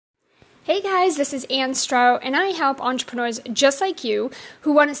Hey guys, this is Ann Strout, and I help entrepreneurs just like you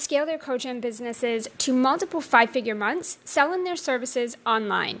who want to scale their coaching businesses to multiple five-figure months selling their services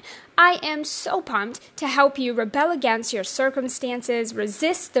online. I am so pumped to help you rebel against your circumstances,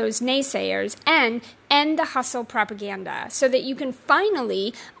 resist those naysayers, and end the hustle propaganda so that you can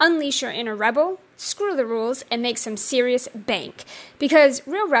finally unleash your inner rebel, screw the rules, and make some serious bank. Because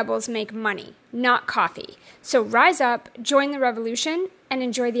real rebels make money, not coffee. So rise up, join the revolution, and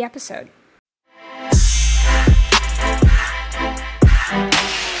enjoy the episode.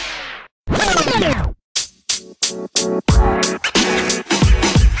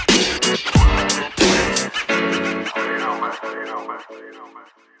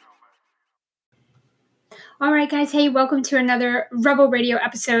 All right, guys. Hey, welcome to another Rebel Radio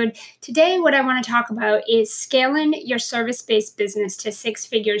episode. Today, what I want to talk about is scaling your service-based business to six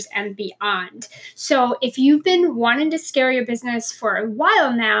figures and beyond. So if you've been wanting to scale your business for a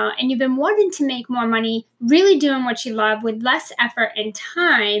while now, and you've been wanting to make more money, really doing what you love with less effort and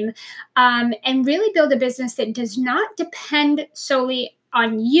time, and really build a business that does not depend solely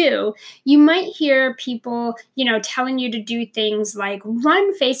on you might hear people, telling you to do things like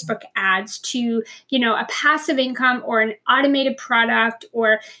run Facebook ads to, a passive income or an automated product,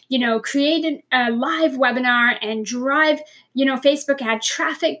 or, create a live webinar and drive, Facebook ad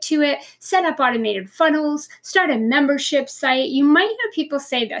traffic to it, set up automated funnels, start a membership site. You might hear people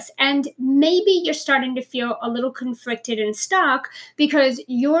say this, and maybe you're starting to feel a little conflicted and stuck because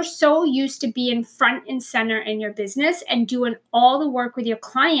you're so used to being front and center in your business and doing all the work with your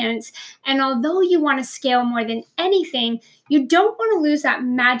clients. And although you want to scale more than anything, you don't want to lose that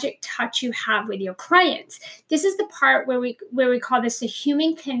magic touch you have with your clients. This is the part where we call this the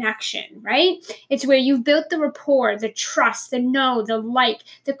human connection, right? It's where you've built the rapport, the trust, the know, the like,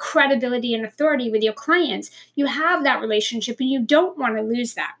 the credibility and authority with your clients. You have that relationship and you don't want to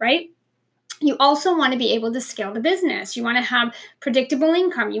lose that, right? You also want to be able to scale the business. You want to have predictable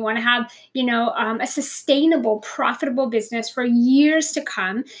income. You want to have, a sustainable, profitable business for years to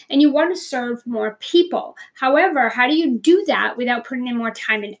come, and you want to serve more people. However, how do you do that without putting in more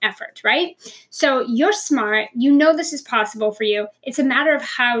time and effort, right? So you're smart. You know this is possible for you. It's a matter of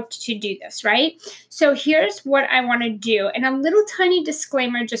how to do this, right? So here's what I want to do. And a little tiny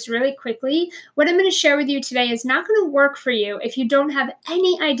disclaimer, just really quickly. What I'm going to share with you today is not going to work for you if you don't have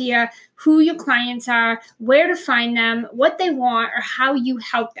any idea who your clients are, where to find them, what they want, or how you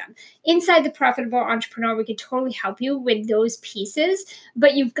help them. Inside the Profitable Entrepreneur, we can totally help you with those pieces,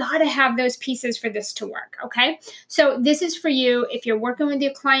 but you've got to have those pieces for this to work, okay? So this is for you if you're working with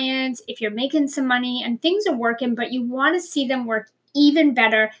your clients, if you're making some money and things are working, but you want to see them work even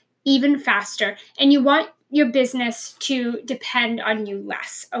better, even faster, and you want your business to depend on you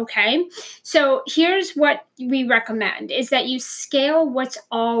less, okay? So here's what we recommend is that you scale what's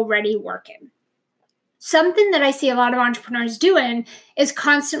already working. Something that I see a lot of entrepreneurs doing is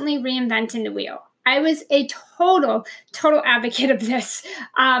constantly reinventing the wheel. I was a total advocate of this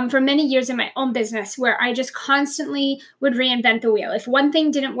for many years in my own business, where I just constantly would reinvent the wheel. If one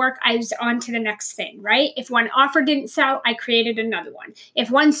thing didn't work, I was on to the next thing, right? If one offer didn't sell, I created another one. If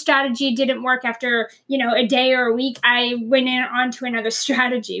one strategy didn't work after, a day or a week, I went on to another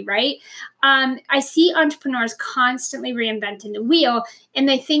strategy, right? I see entrepreneurs constantly reinventing the wheel, and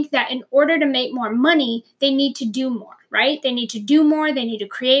they think that in order to make more money, they need to do more. Right? They need to do more, they need to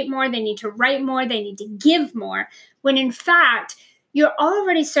create more, they need to write more, they need to give more, when in fact, you're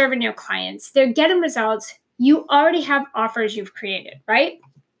already serving your clients. They're getting results. You already have offers you've created, right?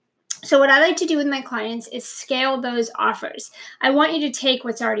 So what I like to do with my clients is scale those offers. I want you to take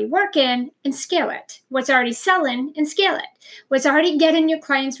what's already working and scale it. What's already selling and scale it. What's already getting your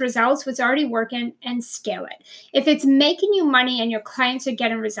clients results, what's already working, and scale it. If it's making you money and your clients are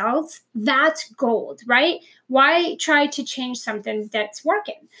getting results, that's gold, right? Why try to change something that's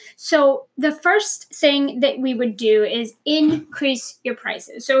working? So the first thing that we would do is increase your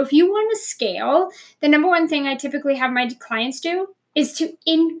prices. So if you want to scale, the number one thing I typically have my clients do is to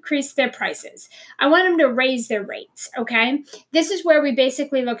increase their prices. I want them to raise their rates, okay? This is where we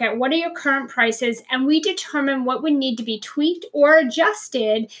basically look at what are your current prices, and we determine what would need to be tweaked or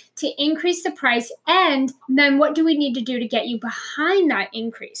adjusted to increase the price, and then what do we need to do to get you behind that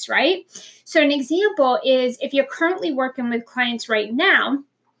increase, right? So an example is if you're currently working with clients right now,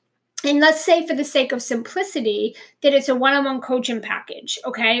 and let's say for the sake of simplicity that it's a one-on-one coaching package,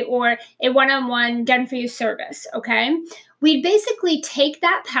 okay, or a one-on-one done-for-you service, okay? We'd basically take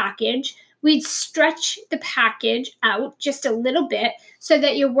that package, we'd stretch the package out just a little bit so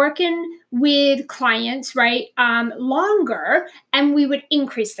that you're working with clients, right, longer, and we would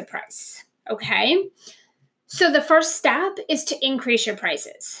increase the price, okay? So the first step is to increase your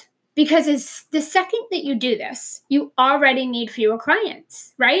prices. Because it's the second that you do this, you already need fewer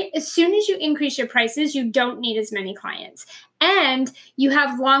clients, right? As soon as you increase your prices, you don't need as many clients. And you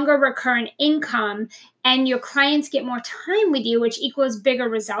have longer recurrent income, and your clients get more time with you, which equals bigger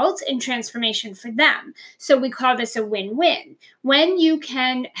results and transformation for them. So we call this a win-win. When you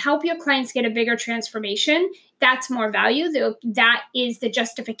can help your clients get a bigger transformation, that's more value. That is the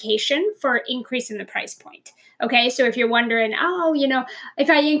justification for increasing the price point. Okay, so if you're wondering, if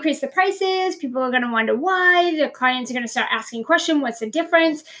I increase the prices, people are going to wonder why. The clients are going to start asking questions, what's the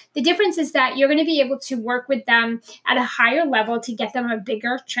difference? The difference is that you're going to be able to work with them at a higher level to get them a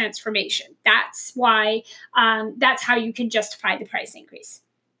bigger transformation. That's why, that's how you can justify the price increase.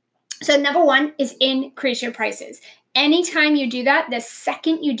 So number one is increase your prices. Anytime you do that, the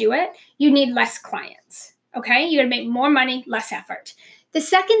second you do it, you need less clients. Okay, you're going to make more money, less effort. The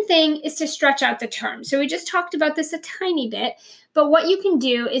second thing is to stretch out the term. So we just talked about this a tiny bit, but what you can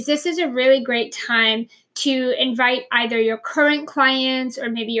do is this is a really great time to invite either your current clients or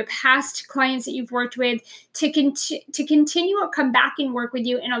maybe your past clients that you've worked with to continue or come back and work with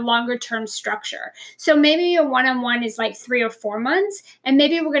you in a longer term structure. So maybe your one-on-one is like 3 or 4 months, and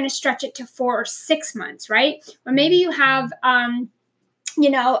maybe we're going to stretch it to 4 or 6 months, right? Or maybe you have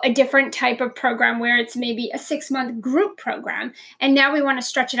a different type of program where it's maybe a 6-month group program. And now we want to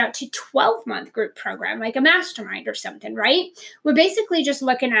stretch it out to 12-month group program, like a mastermind or something, right? We're basically just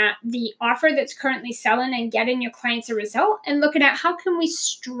looking at the offer that's currently selling and getting your clients a result and looking at how can we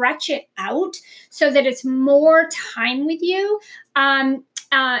stretch it out so that it's more time with you.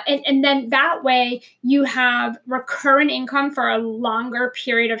 And then that way you have recurrent income for a longer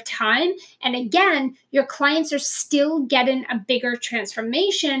period of time. And again, your clients are still getting a bigger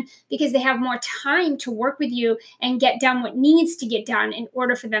transformation because they have more time to work with you and get done what needs to get done in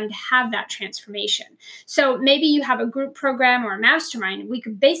order for them to have that transformation. So maybe you have a group program or a mastermind. We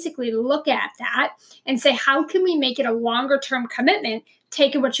could basically look at that and say, how can we make it a longer term commitment,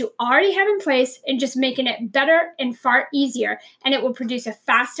 taking what you already have in place and just making it better and far easier, and it will produce a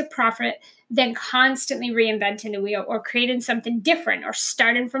faster profit than constantly reinventing the wheel or creating something different or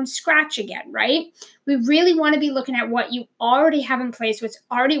starting from scratch again, right? We really want to be looking at what you already have in place, what's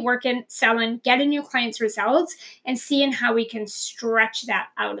already working, selling, getting your clients results, and seeing how we can stretch that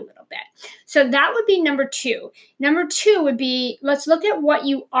out a little bit. So that would be number two. Number two would be, let's look at what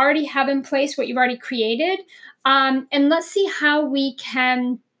you already have in place, what you've already created, and let's see how we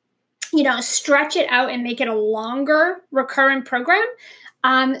can, stretch it out and make it a longer recurrent program,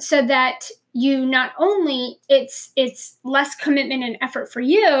 so that you not only it's less commitment and effort for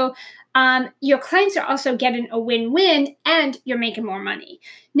you, your clients are also getting a win-win and you're making more money.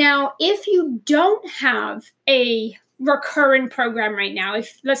 Now, if you don't have a recurrent program right now,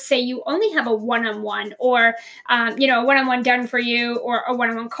 if let's say you only have a one-on-one or a one-on-one done for you or a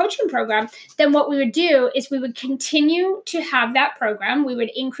one-on-one coaching program, then what we would do is we would continue to have that program. We would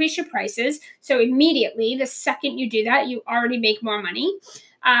increase your prices. So immediately, the second you do that, you already make more money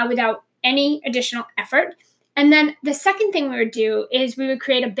without any additional effort. And then the second thing we would do is we would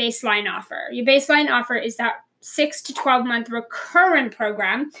create a baseline offer. Your baseline offer is that 6 to 12 month recurrent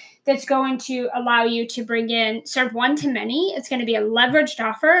program that's going to allow you to serve one to many. It's going to be a leveraged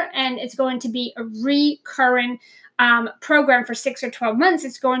offer, and it's going to be a recurring program for 6 or 12 months.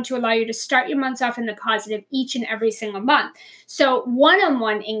 It's going to allow you to start your months off in the positive each and every single month. So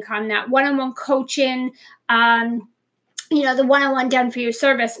one-on-one income, that one-on-one coaching, the one-on-one done for your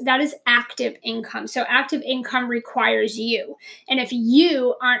service, that is active income. So active income requires you. And if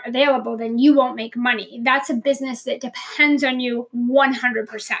you aren't available, then you won't make money. That's a business that depends on you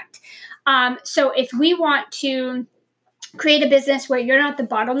 100%. So if we want to create a business where you're not the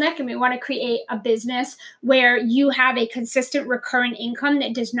bottleneck, and we want to create a business where you have a consistent recurring income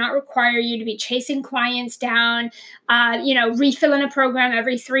that does not require you to be chasing clients down, refilling a program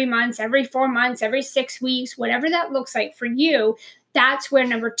every 3 months, every 4 months, every 6 weeks, whatever that looks like for you. That's where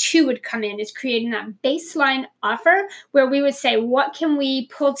number two would come in, is creating that baseline offer where we would say, what can we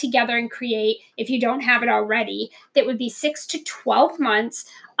pull together and create, if you don't have it already, that would be 6 to 12 months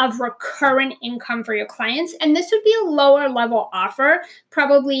of recurrent income for your clients. And this would be a lower level offer,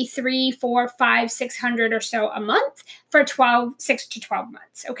 probably 300, 400, 500, 600 or so a month for 6 to 12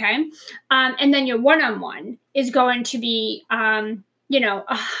 months. Okay. And then your one-on-one is going to be, a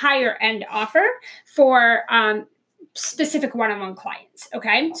higher end offer for, specific one-on-one clients.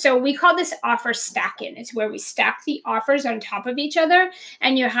 Okay. So we call this offer stacking. It's where we stack the offers on top of each other,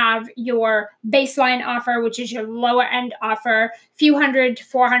 and you have your baseline offer, which is your lower end offer, few hundred,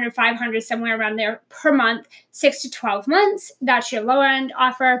 400, 500, somewhere around there per month, 6 to 12 months. That's your lower end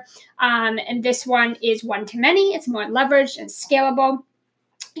offer. And this one is one to many. It's more leveraged and scalable.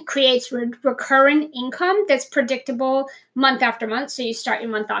 It creates recurring income that's predictable month after month. So you start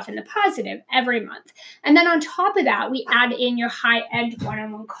your month off in the positive every month. And then on top of that, we add in your high-end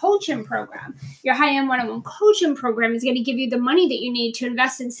one-on-one coaching program. Your high-end one-on-one coaching program is going to give you the money that you need to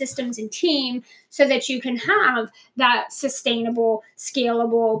invest in systems and team so that you can have that sustainable,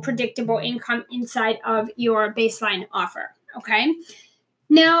 scalable, predictable income inside of your baseline offer. Okay.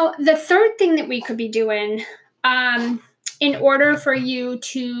 Now, the third thing that we could be doing, in order for you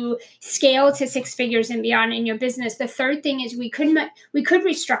to scale to six figures and beyond in your business, the third thing is we could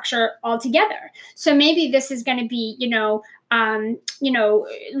restructure altogether. So maybe this is going to be,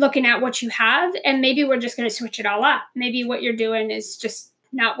 looking at what you have, and maybe we're just going to switch it all up. Maybe what you're doing is just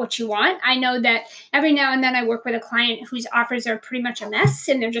not what you want. I know that every now and then I work with a client whose offers are pretty much a mess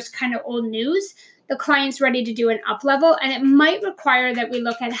and they're just kind of old news. The client's ready to do an up level, and it might require that we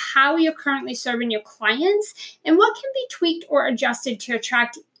look at how you're currently serving your clients and what can be tweaked or adjusted to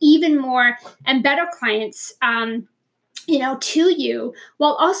attract even more and better clients to you,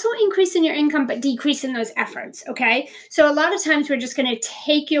 while also increasing your income but decreasing those efforts. Okay, so a lot of times we're just going to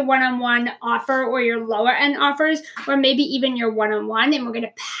take your one-on-one offer or your lower end offers, or maybe even your one-on-one, and we're going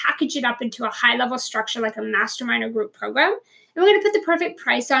to package it up into a high level structure like a mastermind or group program. And we're going to put the perfect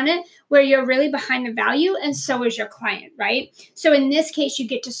price on it where you're really behind the value, and so is your client, right? So in this case, you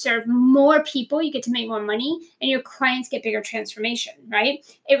get to serve more people, you get to make more money, and your clients get bigger transformation, right?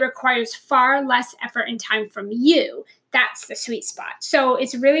 It requires far less effort and time from you. That's the sweet spot. So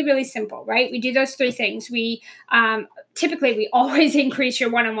it's really, really simple, right? We do those three things. We always increase your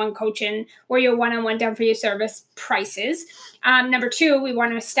one-on-one coaching or your one-on-one done for you service prices. Number two, we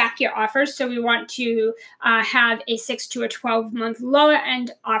want to stack your offers. So we want to have a 6 to a 12-month lower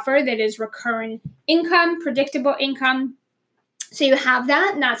end offer that is recurring income, predictable income. So you have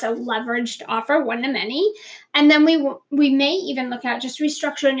that, and that's a leveraged offer, one to many. And then we may even look at just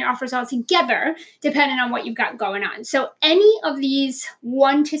restructuring your offers altogether, depending on what you've got going on. So any of these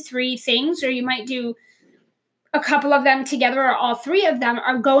 1 to 3 things, or you might do a couple of them together, or all 3 of them,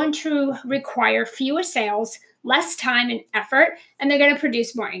 are going to require fewer sales, less time and effort, and they're going to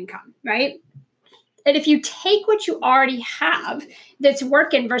produce more income, right? And if you take what you already have that's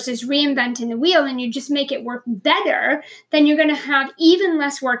working versus reinventing the wheel, and you just make it work better, then you're going to have even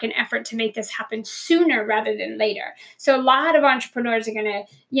less work and effort to make this happen sooner rather than later. So a lot of entrepreneurs are going to,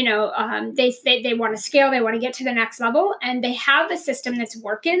 they want to scale, they want to get to the next level, and they have a system that's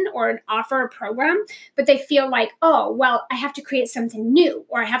working or an offer or program, but they feel like, oh, well, I have to create something new,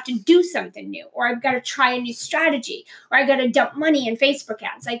 or I have to do something new, or I've got to try a new strategy, or I got to dump money in Facebook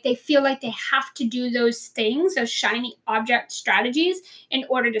ads. Like they feel like they have to do those things, those shiny object strategies, in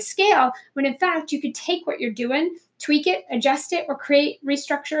order to scale, when in fact you could take what you're doing, tweak it, adjust it, or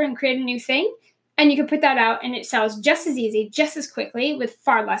restructure and create a new thing, and you can put that out and it sells just as easy, just as quickly, with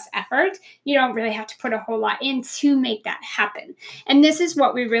far less effort. You don't really have to put a whole lot in to make that happen. And this is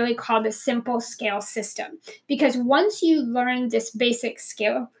what we really call the simple scale system, because once you learn this basic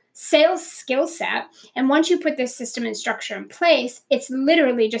sales skill set, and once you put this system and structure in place, it's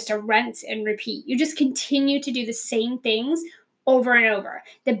literally just a rinse and repeat. You just continue to do the same things over and over.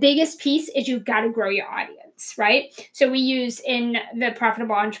 The biggest piece is you've got to grow your audience, right? So we use in the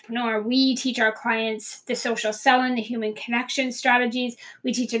Profitable Entrepreneur, we teach our clients the social selling, the human connection strategies.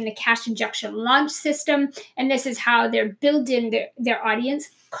 We teach them the cash injection launch system. And this is how they're building their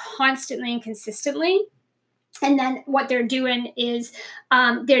audience constantly and consistently. And then what they're doing is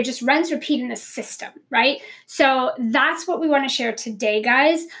they're just rinse, repeat in the system, right? So that's what we want to share today,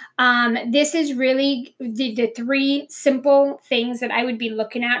 guys. This is really the 3 simple things that I would be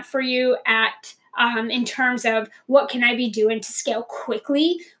looking at for you in terms of what can I be doing to scale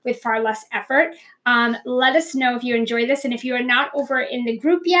quickly with far less effort. Let us know if you enjoy this. And if you are not over in the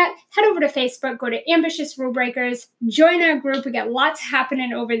group yet, head over to Facebook, go to Ambitious Rule Breakers, join our group. We got lots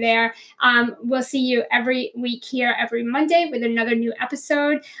happening over there. We'll see you every week here, every Monday, with another new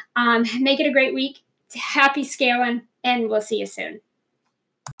episode. Make it a great week. Happy scaling, and we'll see you soon.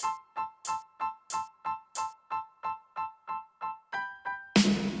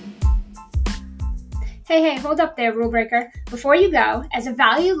 Hey, hold up there, Rule Breaker. Before you go, as a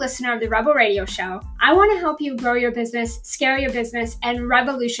valued listener of the Rebel Radio Show, I want to help you grow your business, scale your business, and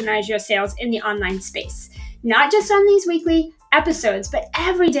revolutionize your sales in the online space. Not just on these weekly episodes, but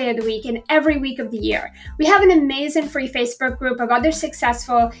every day of the week and every week of the year. We have an amazing free Facebook group of other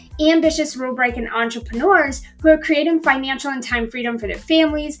successful, ambitious rule-breaking entrepreneurs who are creating financial and time freedom for their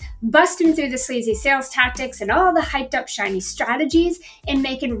families, busting through the sleazy sales tactics and all the hyped up shiny strategies, and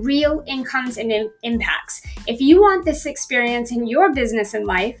making real incomes and impacts. If you want this experience in your business and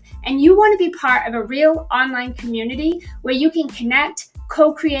life, and you want to be part of a real online community where you can connect,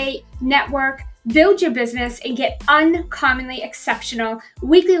 co-create, network, build your business, and get uncommonly exceptional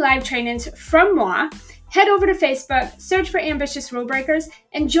weekly live trainings from moi, head over to Facebook, search for Ambitious Rule Breakers,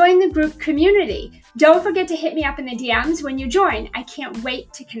 and join the group community. Don't forget to hit me up in the DMs when you join. I can't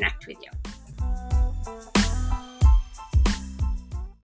wait to connect with you.